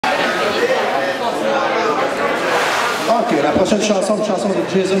Ok, la prochaine chanson, une chanson de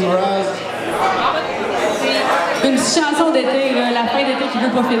Jason Mraz. Une petite chanson d'été, la fin d'été qui veut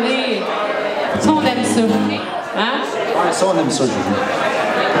pas finir. Ça, on aime ça. Hein? Ouais, ça, on aime ça, Julie.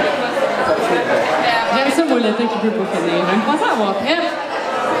 J'aime ça, moi, l'été qui veut pas finir. Je pense à avoir prêt.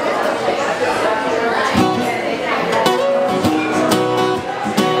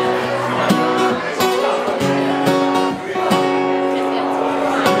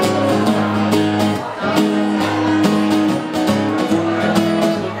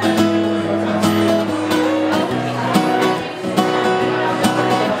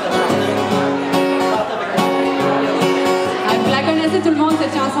 Tout le monde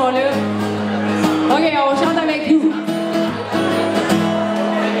cette chanson-là. OK, on chante avec nous.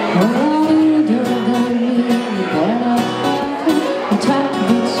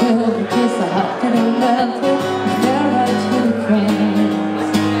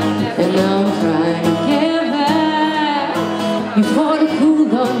 Before the cool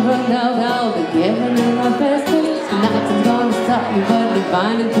don't run out, I'll be giving it my best. Nothing's gonna stop me but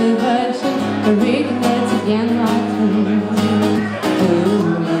divine intervention. The reconnect again like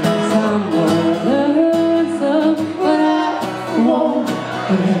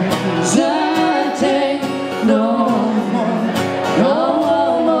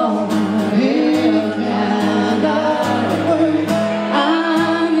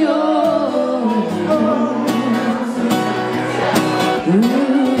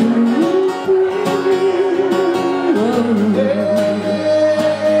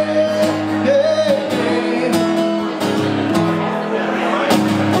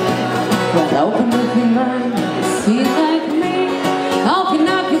open up your mind, see like me. Open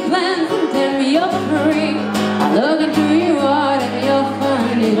up your plans and tell me you're free. I look into your heart and you'll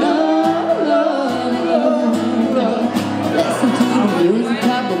find it all. Listen to the music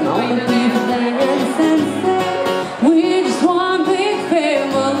of the moment people dance and say we just one big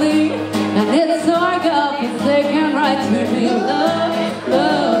family, and it's our God forsaken right to be loved,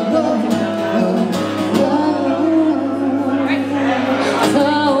 love, love.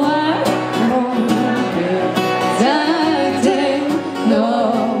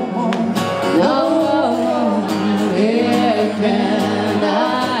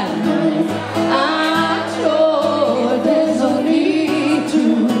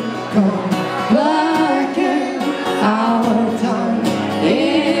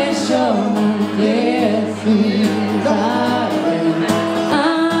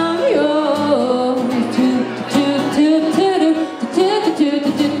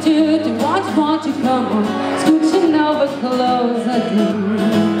 Scooching over close again,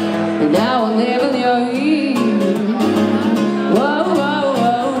 and I will never leave. Whoa, whoa,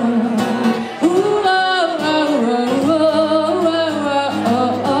 whoa. Ooh, whoa, whoa, whoa, whoa, whoa,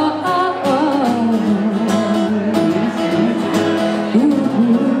 oh, oh, oh, oh.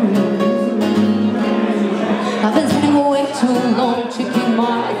 I've been sitting away too long, checking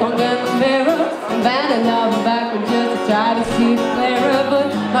my phone in the mirror, vanning out backward just to try to see clearer, but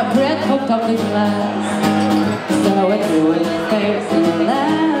my breath hooked up the glass. So it's ruined your face and your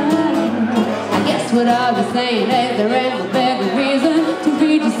life. I guess what I was saying is there ain't no better reason to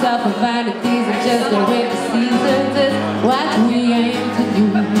feed yourself with vanities and just the way the seasons is what we aim to